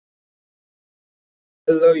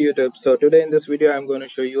Hello YouTube. So today in this video I'm going to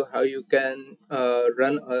show you how you can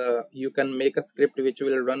you can make a script which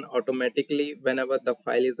will run automatically whenever the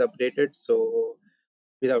file is updated. So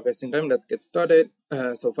without wasting time, let's get started.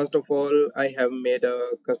 So first of all, I have made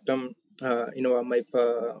a custom my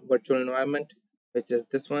virtual environment, which is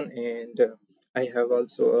this one, and I have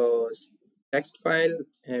also a text file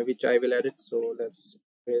which I will edit. So let's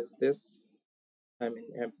erase this. I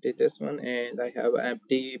mean empty this one, and I have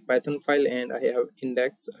empty Python file, and I have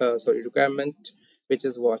requirement, which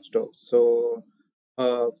is watchdog. So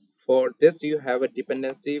uh, for this you have a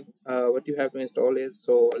dependency. What you have to install is,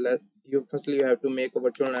 so let you firstly you have to make a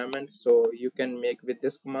virtual environment, so you can make with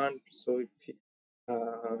this command. So if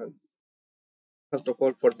first of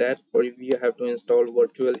all, for that, for you have to install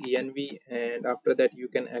virtual env, and after that you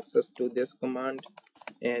can access to this command,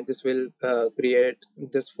 and this will create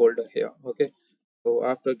this folder here. Okay, so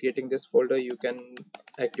after creating this folder you can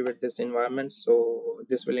activate this environment. So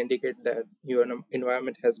this will indicate that your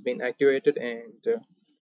environment has been activated, and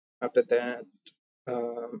after that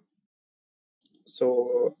um,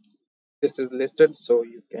 so this is listed, so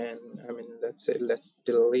you can, let's say, let's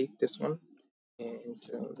delete this one, and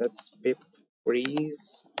let's pip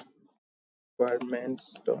freeze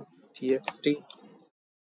requirements.txt.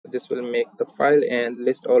 This will make the file and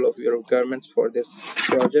list all of your requirements for this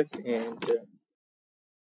project. And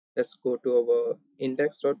let's go to our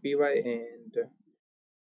index.py, and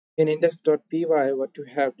in index.py what you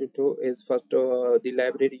have to do is, first the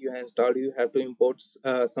library you have installed, you have to import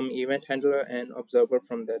some event handler and observer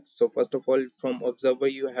from that. So first of all, from observer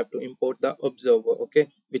you have to import the observer, okay,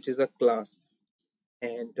 which is a class.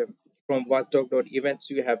 And from watchdog.events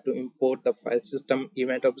you have to import the file system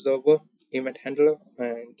event observer event handler,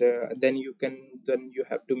 and then you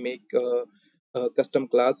have to make a custom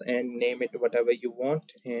class and name it whatever you want.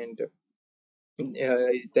 And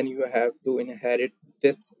then you have to inherit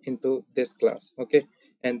this into this class, okay.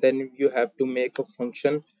 And then you have to make a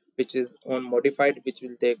function which is on modified, which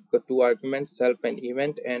will take two arguments, self and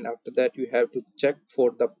event, and after that you have to check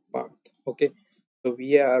for the path, okay. So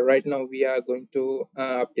we are right now we are going to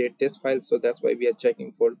update this file, so that's why we are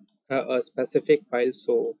checking for a specific file.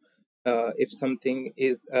 So if something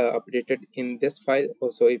is updated in this file,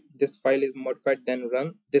 also if this file is modified, then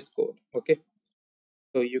run this code, okay.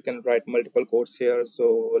 So you can write multiple codes here,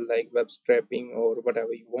 so like web scraping or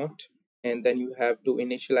whatever you want. And then you have to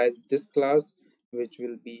initialize this class, which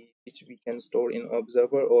we can store in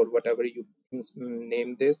observer or whatever you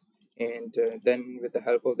name this. And then with the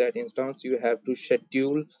help of that instance you have to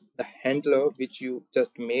schedule the handler which you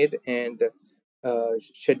just made, and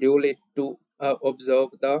schedule it to observe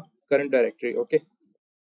the current directory, okay.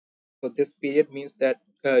 So this period means that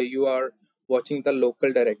you are watching the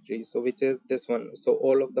local directory, so which is this one, so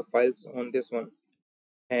all of the files on this one.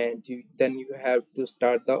 And then you have to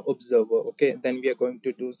start the observer, okay. Then we are going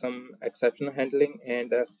to do some exception handling,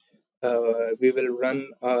 and we will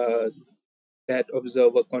run that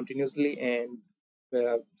observer continuously. And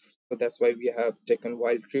so that's why we have taken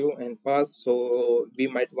while true and pass. So we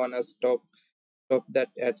might want to stop that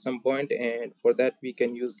at some point, and for that we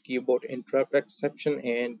can use keyboard interrupt exception.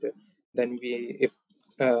 And then if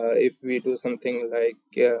we do something like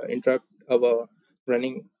interrupt our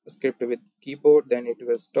running script with keyboard, then it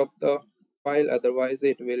will stop the file, otherwise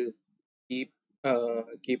it will keep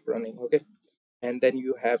running, okay. And then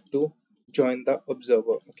you have to join the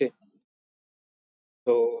observer, okay.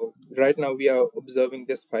 So right now we are observing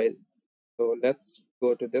this file, so let's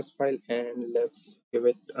go to this file and let's give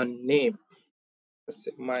it a name. Let's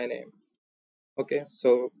say my name, okay.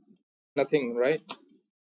 So nothing, right?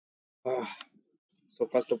 Ah, so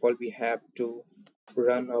first of all we have to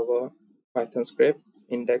run our Python script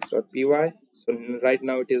index.py. So right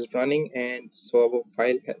now it is running, and so our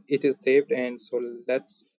file it is saved. And so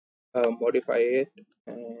let's modify it,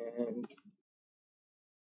 and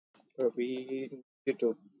we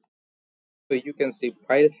YouTube. So you can see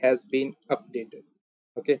file has been updated,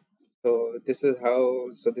 okay. So this is how,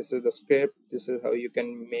 so this is the script. This is how you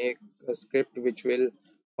can make a script which will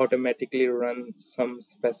automatically run some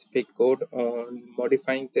specific code on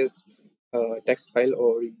modifying this text file,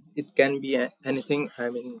 or it can be anything. I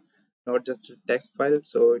mean, not just a text file,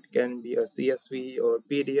 so it can be a CSV or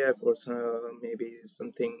PDF or maybe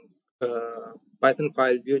something Python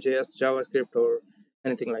file, Vue.js, JavaScript, or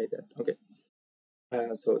anything like that, okay.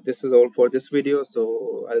 So this is all for this video,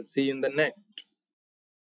 so I'll see you in the next.